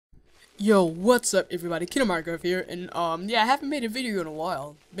Yo, what's up everybody, Kid Minecraft here, and yeah, I haven't made a video in a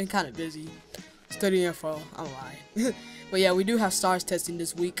while. Been kind of busy studying info, I'm lying. But yeah, we do have stars testing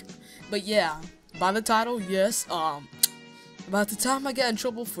this week. But yeah, by the title, yes, about the time I got in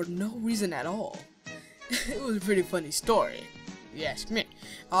trouble for no reason at all. It was a pretty funny story. Yes, me.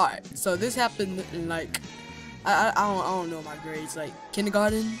 Alright, so this happened in like, I don't know my grades, like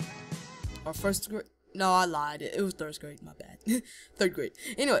kindergarten or first grade. No, I lied. It was third grade. My bad. Third grade.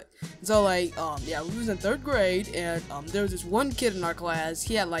 Anyway, so like, yeah, we was in third grade, and there was this one kid in our class.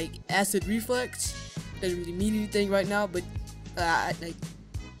 He had like acid reflux. Doesn't really mean anything right now, but I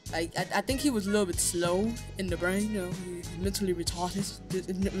think he was a little bit slow in the brain. You know, he's mentally retarded.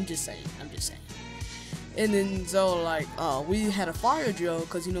 I'm just saying. And then so like, we had a fire drill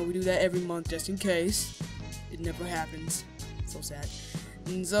because you know we do that every month just in case. It never happens. So sad.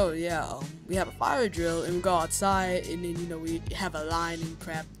 And so yeah, we have a fire drill and we go outside, and then you know we have a line and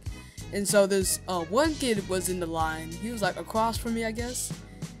crap. And so this one kid was in the line. He was like across from me, I guess.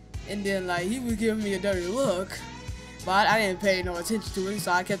 And then like he was giving me a dirty look, but I didn't pay no attention to it,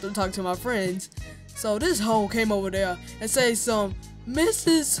 so I kept on talking to my friends. So this hoe came over there and say some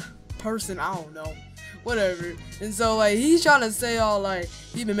Mrs. person, I don't know, whatever. And so like he's trying to say all like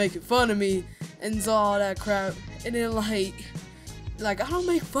he been making fun of me and so all that crap. And then like I don't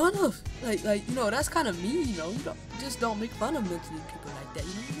make fun of, like you know, that's kind of mean, you know. You don't make fun of mentally people like that,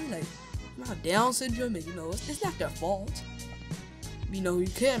 you know what I mean? Like, you know, Down syndrome, and you know, it's not their fault. You know who you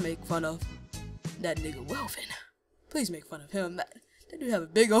can make fun of? That nigga Welvin. Please make fun of him. That dude have a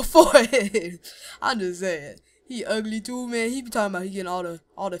big old forehead. I'm just saying, he ugly too, man. He be talking about he getting all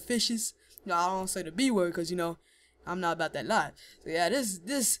the fishes. You know, I don't say the B word because you know I'm not about that life. So yeah,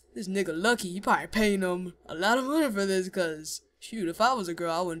 this nigga lucky. He probably paying him a lot of money for this, cause shoot, if I was a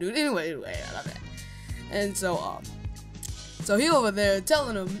girl, I wouldn't do it. Anyway, I love that. And so, so he over there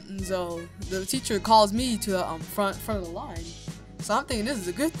telling him, and so the teacher calls me to the front of the line. So I'm thinking this is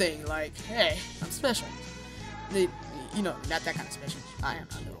a good thing. Like, hey, I'm special. You know, not that kind of special. I'm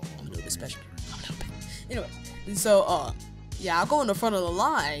a little bit special. I'm a little bit. Anyway, and so, yeah, I go in the front of the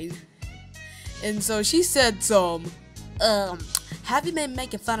line, and so she said some, have you been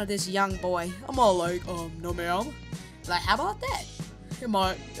making fun of this young boy? I'm all like, no ma'am. Like, how about that? Am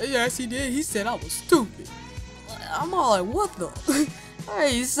I? Yes, he did. He said I was stupid. I'm all like, what the? I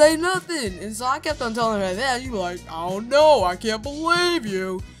ain't say nothing. And so I kept on telling her that. You like, I don't know. I can't believe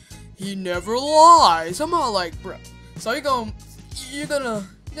you. He never lies. I'm all like, bro. So you're gonna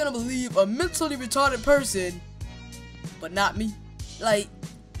believe a mentally retarded person, but not me? Like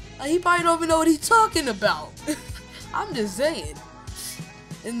he probably don't even know what he's talking about. I'm just saying.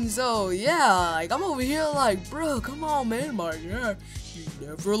 And so yeah, like I'm over here like, bro, come on, man, like, yeah, he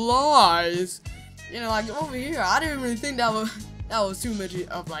never lies. You know, like over here, I didn't really think that was too much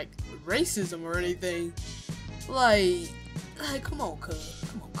of like racism or anything. Like come on, cuz.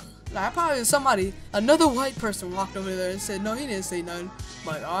 Like probably another white person walked over there and said, no, he didn't say nothing. I'm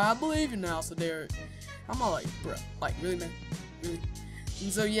like, alright, I believe you now. So there, I'm all like, bro, like really, man, really.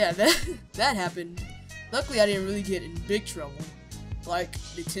 And so yeah, that happened. Luckily, I didn't really get in big trouble, like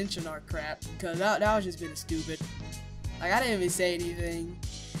detention or crap, because that was just being stupid. Like I didn't even say anything.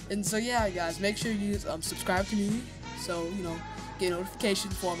 And so yeah, guys, make sure you subscribe to me, so you know, get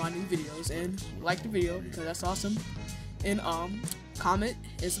notifications for my new videos, and like the video because that's awesome. And comment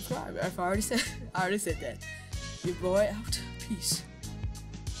and subscribe. I already said that. Your boy out. Peace.